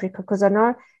South Africa, because I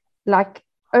know, like,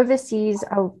 overseas,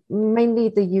 mainly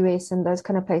the US and those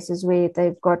kind of places where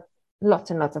they've got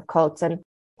lots and lots of cults and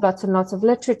lots of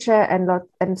literature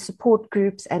and support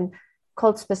groups and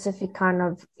cult specific kind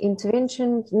of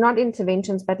interventions, not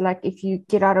interventions, but like if you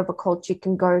get out of a cult, you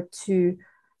can go to,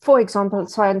 for example,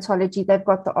 Scientology.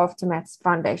 They've got the Aftermath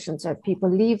Foundation. So if people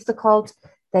leave the cult,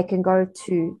 they can go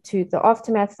to the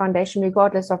Aftermath Foundation,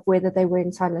 regardless of whether they were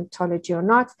in Scientology or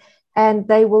not. And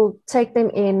they will take them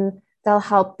in. They'll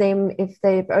help them. If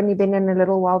they've only been in a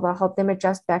little while, they'll help them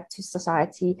adjust back to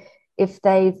society. If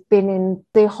they've been in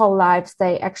their whole lives,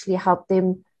 they actually help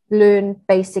them learn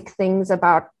basic things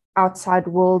about outside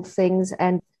world things.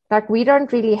 And like, we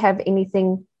don't really have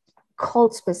anything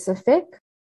cult specific,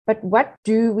 but what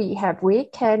do we have? Where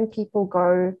can people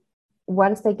go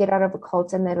once they get out of a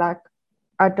cult and they're like,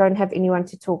 I don't have anyone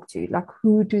to talk to? Like,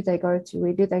 who do they go to?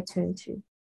 Where do they turn to?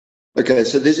 Okay,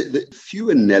 so there's a few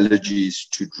analogies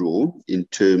to draw in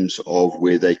terms of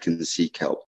where they can seek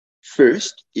help.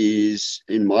 First is,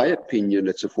 in my opinion,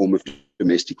 it's a form of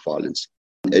domestic violence.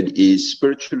 It is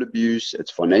spiritual abuse,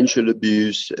 it's financial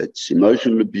abuse, it's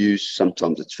emotional abuse,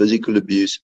 sometimes it's physical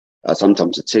abuse,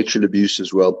 sometimes it's sexual abuse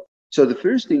as well. So the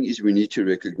first thing is we need to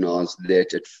recognize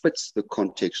that it fits the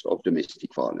context of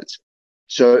domestic violence.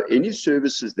 So any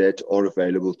services that are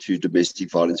available to domestic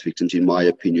violence victims, in my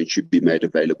opinion, should be made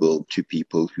available to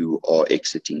people who are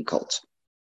exiting cults,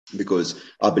 because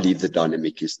I believe the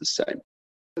dynamic is the same.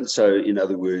 So in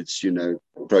other words,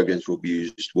 programs for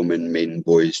abused women, men,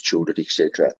 boys, children,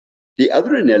 etc. The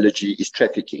other analogy is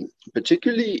trafficking,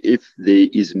 particularly if there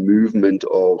is movement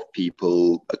of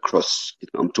people across.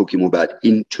 I'm talking more about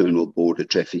internal border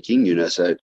trafficking,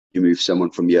 so you move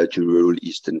someone from here to rural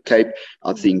Eastern Cape.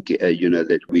 I think,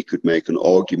 that we could make an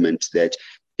argument that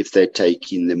if they're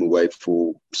taking them away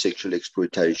for sexual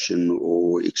exploitation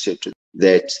or etc.,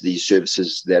 that the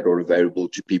services that are available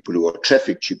to people who are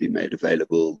trafficked should be made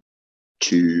available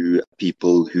to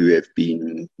people who have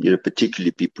been,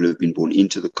 particularly people who have been born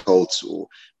into the cults or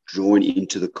drawn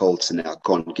into the cults and now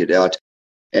can't get out.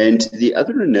 And the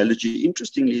other analogy,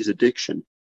 interestingly, is addiction.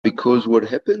 Because what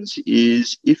happens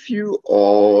is if you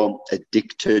are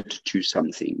addicted to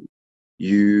something,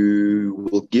 you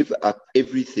will give up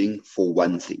everything for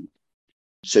one thing.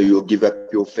 So you'll give up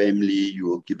your family, you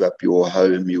will give up your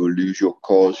home, you will lose your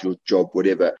cars, your job,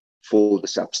 whatever, for the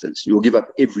substance. You'll give up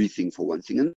everything for one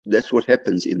thing. And that's what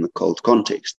happens in the cult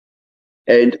context.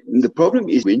 And the problem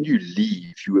is when you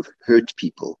leave, you have hurt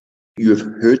people. You have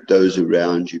hurt those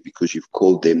around you because you've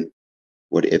called them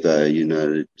whatever,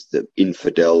 the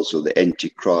infidels or the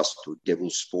antichrist or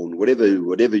devil's spawn,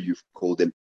 whatever you've called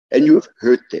them, and you have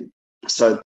hurt them.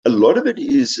 So a lot of it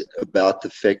is about the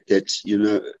fact that,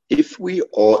 if we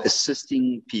are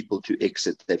assisting people to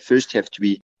exit, they first have to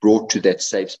be brought to that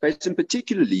safe space, and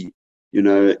particularly,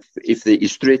 if there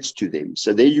is threats to them.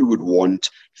 So there you would want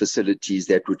facilities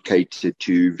that would cater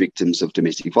to victims of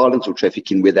domestic violence or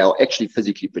trafficking where they are actually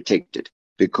physically protected.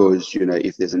 Because,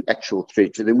 if there's an actual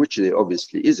threat to them, which there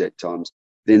obviously is at times,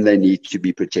 then they need to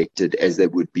be protected as they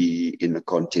would be in the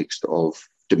context of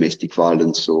domestic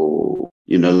violence or,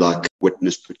 like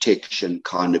witness protection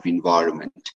kind of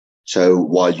environment. So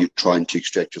while you're trying to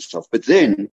extract yourself. But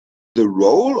then the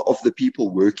role of the people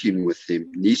working with them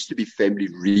needs to be family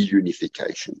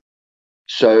reunification.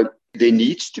 So there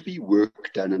needs to be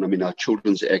work done. And our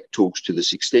Children's Act talks to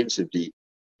this extensively.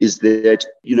 Is that,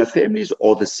 families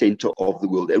are the center of the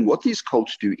world. And what these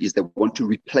cults do is they want to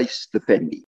replace the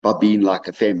family by being like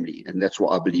a family. And that's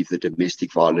why I believe the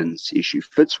domestic violence issue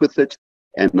fits with it.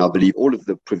 And I believe all of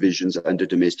the provisions under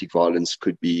domestic violence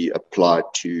could be applied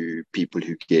to people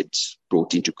who get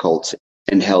brought into cults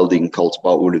and held in cults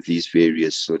by all of these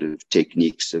various sort of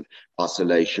techniques of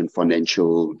isolation,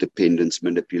 financial dependence,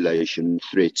 manipulation,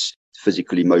 threats,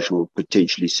 physical, emotional,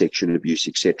 potentially sexual abuse,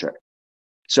 etc.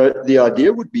 So the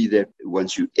idea would be that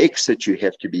once you exit, you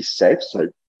have to be safe. So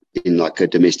in like a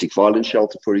domestic violence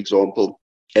shelter, for example.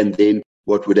 And then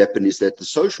what would happen is that the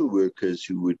social workers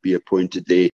who would be appointed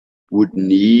there would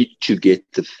need to get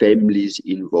the families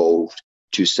involved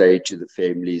to say to the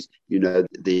families,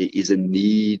 there is a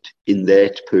need in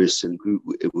that person,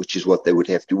 which is what they would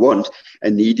have to want, a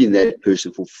need in that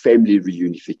person for family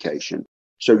reunification.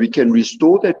 So we can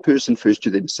restore that person first to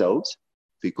themselves,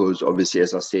 because obviously,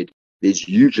 as I said, there's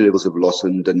huge levels of loss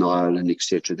and denial and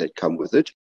etc. that come with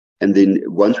it. And then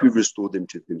once we've restored them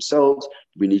to themselves,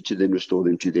 we need to then restore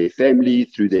them to their family,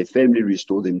 through their family,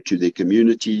 restore them to their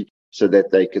community, so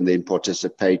that they can then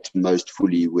participate most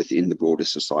fully within the broader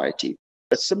society.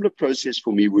 A similar process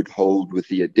for me would hold with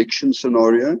the addiction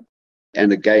scenario.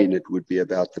 And again, it would be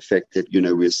about the fact that,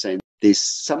 we're saying there's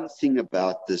something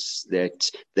about this that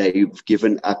they've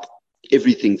given up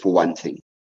everything for one thing.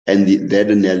 And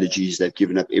that analogy is they've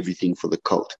given up everything for the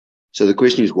cult. So the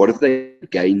question is, what have they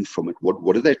gained from it?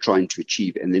 What are they trying to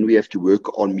achieve? And then we have to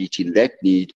work on meeting that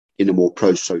need in a more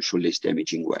pro-social, less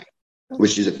damaging way,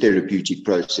 which is a therapeutic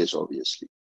process, obviously.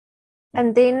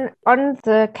 And then on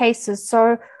the cases,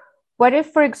 so what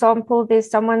if, for example, there's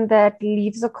someone that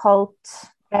leaves a cult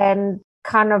and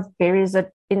kind of buries it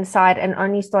inside and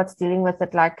only starts dealing with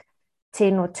it like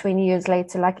 10 or 20 years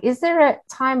later? Like, is there a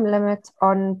time limit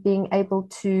on being able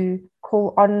to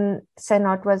call on, say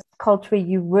now it was a cult where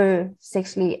you were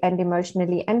sexually and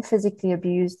emotionally and physically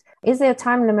abused? Is there a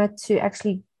time limit to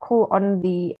actually call on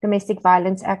the Domestic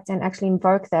Violence Act and actually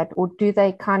invoke that? Or do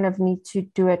they kind of need to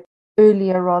do it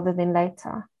earlier rather than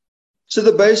later? So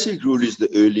the basic rule is the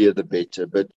earlier the better,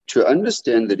 but to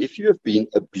understand that if you have been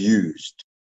abused,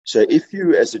 so if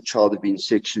you as a child have been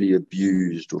sexually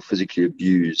abused or physically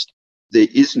abused, there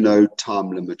is no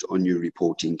time limit on you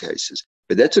reporting cases.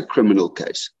 But that's a criminal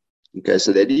case. Okay,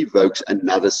 so that evokes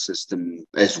another system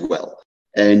as well.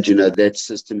 And, that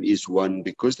system is one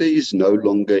because there is no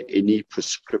longer any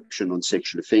prescription on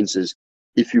sexual offenses.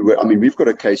 We've got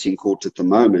a case in court at the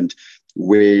moment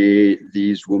where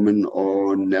these women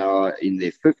are now in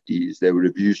their 50s. They were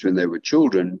abused when they were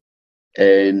children.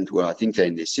 And, I think they're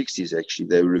in their 60s, actually.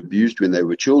 They were abused when they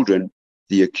were children.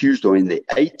 The accused are in their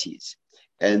 80s.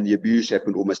 And the abuse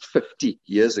happened almost 50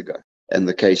 years ago. And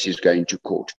the case is going to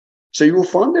court. So you will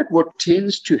find that what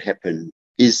tends to happen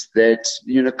is that,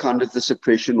 kind of the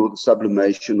suppression or the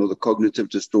sublimation or the cognitive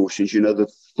distortions, the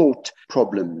thought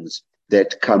problems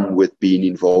that come with being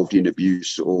involved in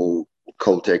abuse or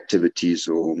cult activities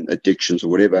or addictions or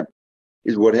whatever,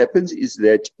 is what happens is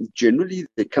that generally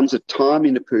there comes a time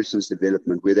in a person's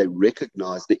development where they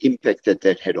recognize the impact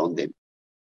that had on them.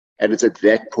 And it's at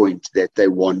that point that they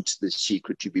want the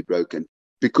secret to be broken,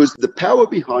 because the power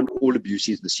behind all abuse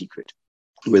is the secret,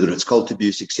 whether it's cult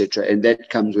abuse, etc. And that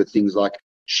comes with things like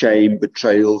shame,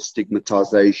 betrayal,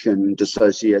 stigmatization,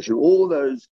 dissociation, all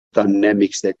those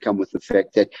dynamics that come with the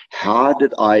fact that, how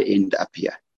did I end up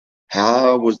here?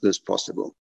 How was this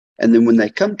possible? And then when they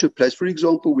come to a place, for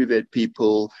example, we've had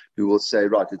people who will say,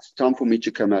 right, it's time for me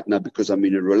to come out now because I'm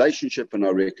in a relationship and I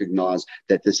recognize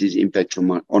that this is impact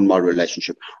on my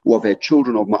relationship. Or I've had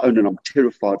children of my own and I'm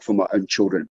terrified for my own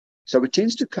children. So it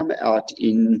tends to come out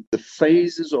in the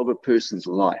phases of a person's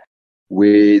life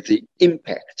where the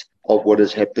impact of what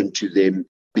has happened to them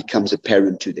becomes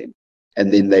apparent to them.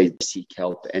 And then they seek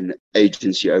help and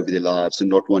agency over their lives and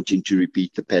not wanting to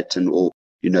repeat the pattern or,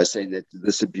 saying that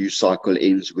this abuse cycle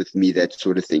ends with me, that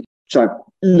sort of thing. So,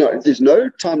 no, there's no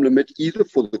time limit either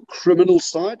for the criminal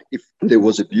side if there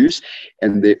was abuse,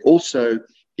 and there also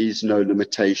is no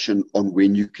limitation on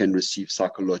when you can receive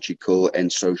psychological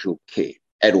and social care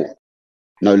at all.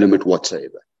 No limit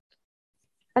whatsoever.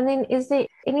 And then is there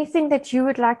anything that you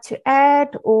would like to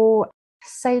add or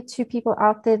say to people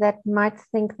out there that might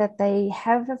think that they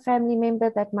have a family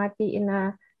member that might be in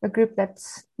a group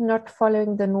that's not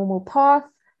following the normal path?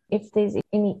 If there's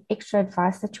any extra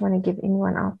advice that you want to give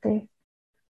anyone out there?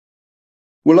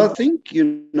 Well, I think,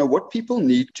 what people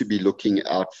need to be looking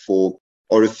out for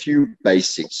are a few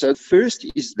basics. So first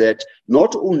is that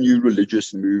not all new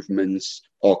religious movements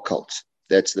are cults.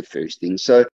 That's the first thing.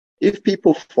 So if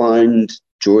people find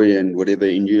joy and whatever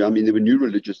in you, there were new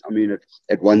religious,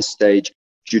 at one stage,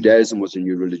 Judaism was a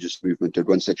new religious movement. At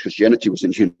one stage, Christianity was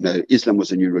Islam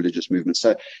was a new religious movement.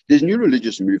 So there's new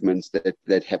religious movements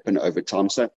that happen over time.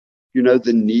 So,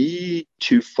 the need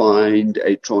to find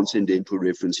a transcendental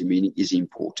reference and meaning is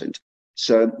important.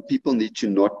 So people need to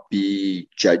not be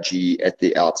judgy at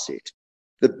the outset.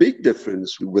 The big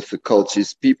difference with the cults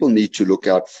is people need to look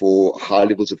out for high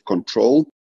levels of control.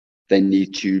 They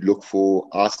need to look for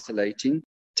isolating,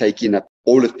 taking up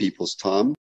all of people's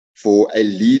time, for a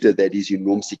leader that is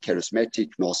enormously charismatic,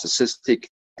 narcissistic,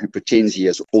 who pretends he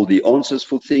has all the answers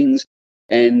for things,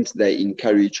 and they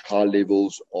encourage high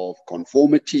levels of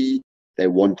conformity. They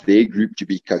want their group to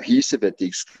be cohesive at the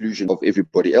exclusion of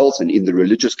everybody else. And in the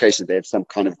religious cases, they have some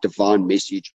kind of divine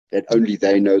message that only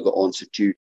they know the answer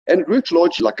to. And it works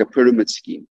largely like a pyramid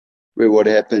scheme, where what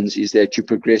happens is that you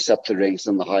progress up the ranks,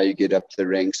 and the higher you get up the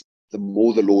ranks, the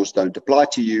more the laws don't apply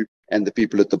to you. And the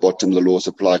people at the bottom, the laws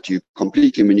apply to you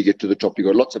completely. When you get to the top, you've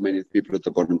got lots of money. The people at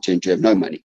the bottom tend to have no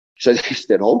money. So there's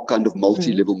that whole kind of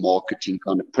multi-level marketing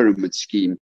kind of pyramid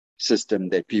scheme system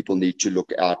that people need to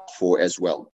look out for as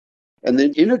well. And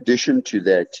then in addition to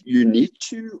that, you need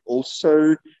to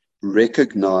also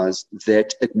recognize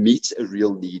that it meets a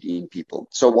real need in people.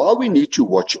 So while we need to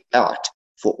watch out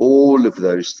for all of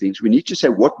those things, we need to say,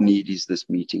 what need is this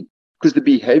meeting? Because the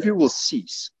behavior will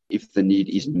cease if the need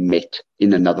is met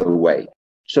in another way.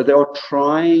 So they are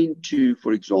trying to,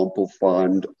 for example,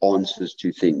 find answers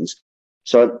to things.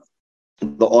 So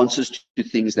the answers to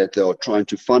things that they are trying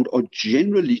to find are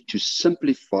generally to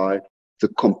simplify the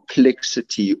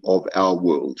complexity of our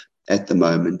world at the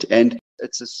moment. And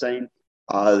it's the same.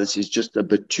 This is just a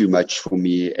bit too much for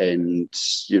me, and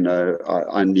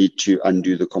I need to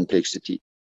undo the complexity.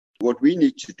 What we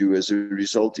need to do as a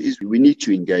result is we need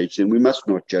to engage them. We must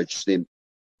not judge them.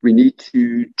 We need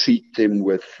to treat them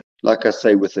with, like I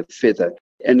say, with a feather,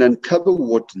 and uncover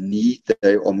what need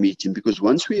they are meeting. Because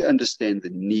once we understand the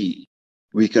need,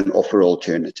 we can offer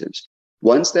alternatives.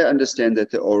 Once they understand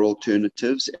that there are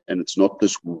alternatives, and it's not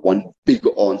this one big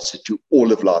answer to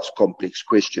all of life's complex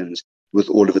questions, with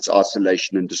all of its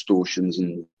isolation and distortions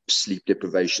and sleep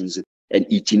deprivations and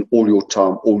eating all your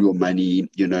time, all your money,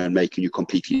 and making you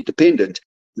completely dependent,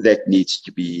 that needs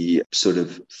to be sort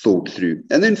of thought through.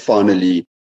 And then finally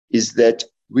is that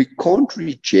we can't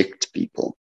reject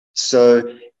people.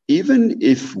 So even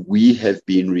if we have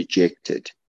been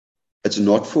rejected, it's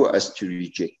not for us to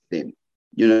reject them.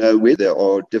 Where they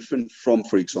are different from,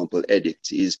 for example,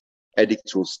 addicts, is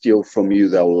addicts will steal from you,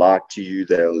 they'll lie to you,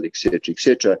 they'll et cetera, et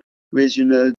cetera. Whereas,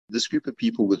 this group of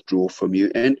people withdraw from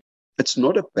you. And it's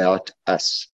not about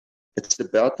us. It's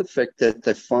about the fact that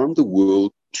they find the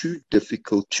world too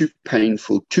difficult, too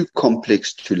painful, too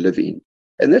complex to live in.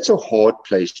 And that's a hard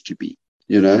place to be,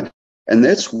 And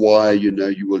that's why,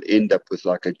 you will end up with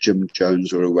like a Jim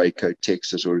Jones or a Waco,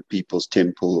 Texas, or a People's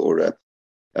Temple or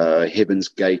a Heaven's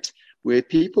Gate, where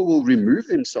people will remove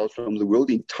themselves from the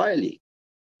world entirely.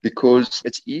 Because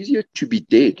it's easier to be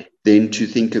dead than to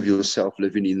think of yourself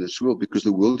living in this world, because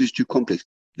the world is too complex.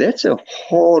 That's a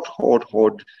hard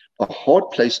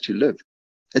place to live.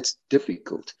 It's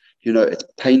difficult. It's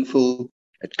painful.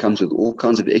 It comes with all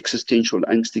kinds of existential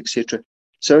angst, etc.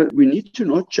 So we need to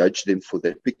not judge them for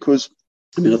that, because,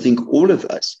 I think all of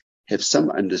us have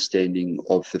some understanding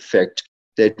of the fact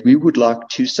that we would like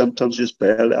to sometimes just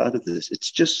bail out of this. It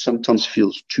just sometimes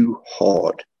feels too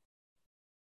hard.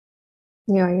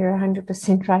 Yeah, you're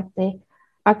 100% right there.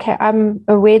 Okay, I'm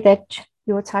aware that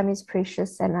your time is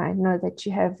precious, and I know that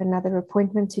you have another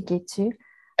appointment to get to.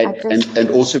 And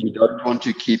also, we don't want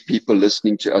to keep people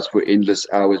listening to us for endless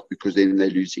hours, because then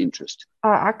they lose interest.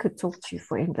 I could talk to you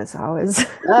for endless hours.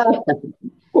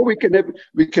 Well, we can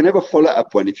have a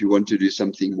follow-up one if you want to do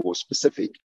something more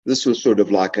specific. This was sort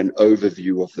of like an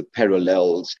overview of the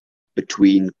parallels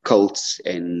between cults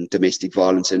and domestic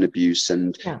violence and abuse,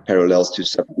 and parallels to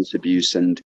substance abuse,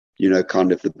 and,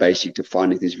 kind of the basic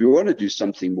defining things. If you want to do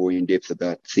something more in depth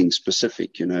about things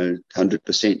specific,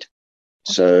 100%.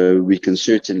 So we can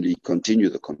certainly continue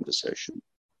the conversation.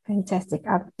 Fantastic.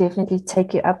 I'll definitely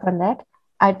take you up on that.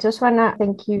 I just want to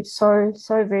thank you so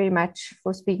very much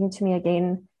for speaking to me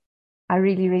again. I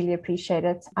really, really appreciate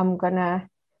it. I'm going to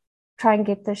try and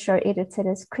get the show edited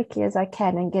as quickly as I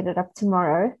can and get it up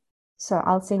tomorrow. So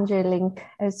I'll send you a link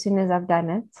as soon as I've done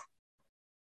it.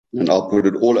 And I'll put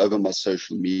it all over my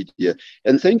social media.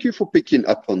 And thank you for picking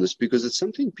up on this, because it's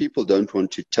something people don't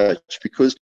want to touch,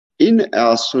 because in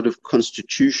our sort of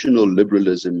constitutional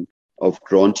liberalism of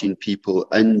granting people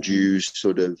undue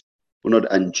sort of, well,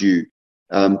 not undue,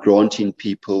 granting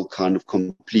people kind of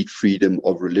complete freedom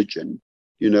of religion,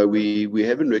 we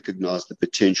haven't recognized the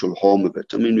potential harm of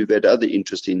it. We've had other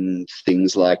interesting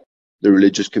things like the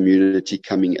religious community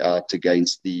coming out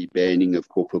against the banning of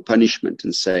corporal punishment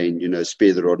and saying,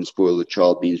 spare the rod and spoil the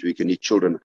child means we can eat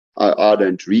children. I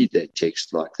don't read that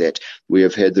text like that. We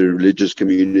have had the religious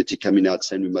community coming out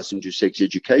saying we mustn't do sex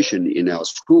education in our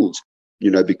schools,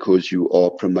 because you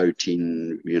are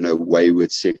promoting,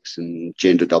 wayward sex and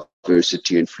gender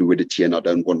diversity and fluidity, and I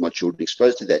don't want my children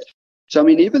exposed to that. So,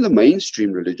 even the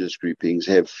mainstream religious groupings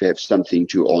have something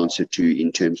to answer to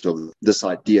in terms of this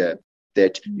idea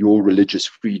that your religious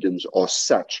freedoms are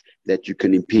such that you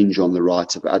can impinge on the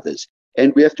rights of others.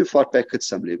 And we have to fight back at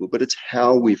some level, but it's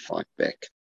how we fight back.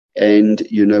 And,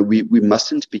 we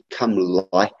mustn't become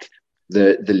like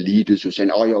the leaders who are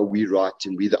saying, oh, yeah, we're right,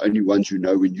 and we're the only ones who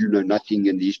know, and you know nothing,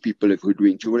 and these people have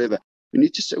hoodwinked or whatever. We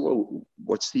need to say, well,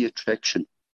 what's the attraction?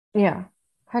 Yeah,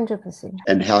 100%.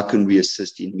 And how can we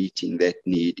assist in meeting that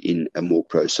need in a more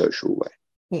pro-social way?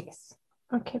 Yes.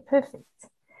 Okay, perfect.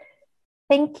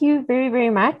 Thank you very, very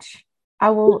much.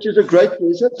 It is a great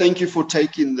pleasure. Thank you for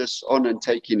taking this on and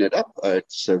taking it up.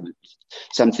 It's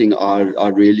something I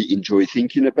really enjoy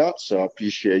thinking about, so I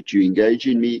appreciate you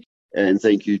engaging me. And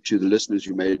thank you to the listeners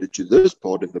who made it to this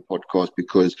part of the podcast,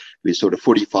 because we're sort of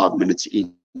 45 minutes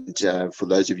in. For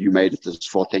those of you who made it this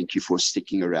far, thank you for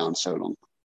sticking around so long.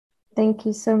 Thank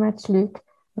you so much, Luke.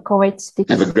 I can't wait to speak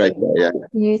to you. Have a great day. Yeah.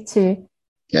 You too.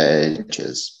 Okay,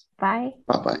 cheers. Bye.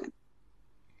 Bye-bye.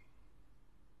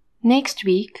 Next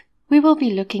week, we will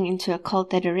be looking into a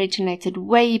cult that originated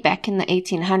way back in the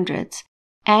 1800s,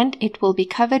 and it will be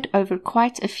covered over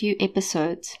quite a few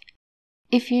episodes.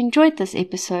 If you enjoyed this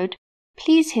episode,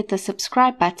 please hit the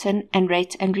subscribe button and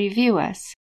rate and review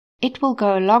us. It will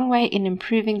go a long way in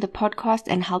improving the podcast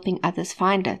and helping others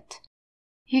find it.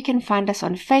 You can find us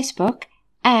on Facebook,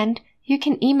 and you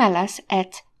can email us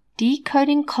at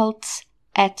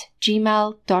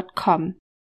decodingcults@gmail.com.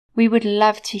 We would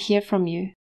love to hear from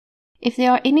you. If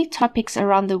there are any topics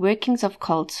around the workings of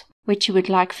cults which you would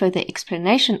like further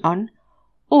explanation on,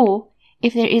 or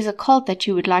if there is a cult that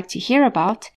you would like to hear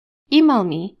about, email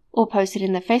me or post it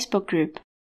in the Facebook group.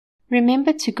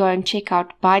 Remember to go and check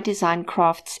out By Design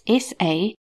Crafts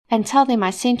SA and tell them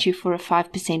I sent you for a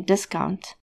 5%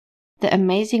 discount. The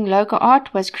amazing logo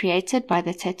art was created by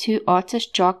the tattoo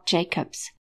artist Jock Jacobs.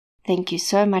 Thank you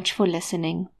so much for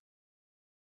listening.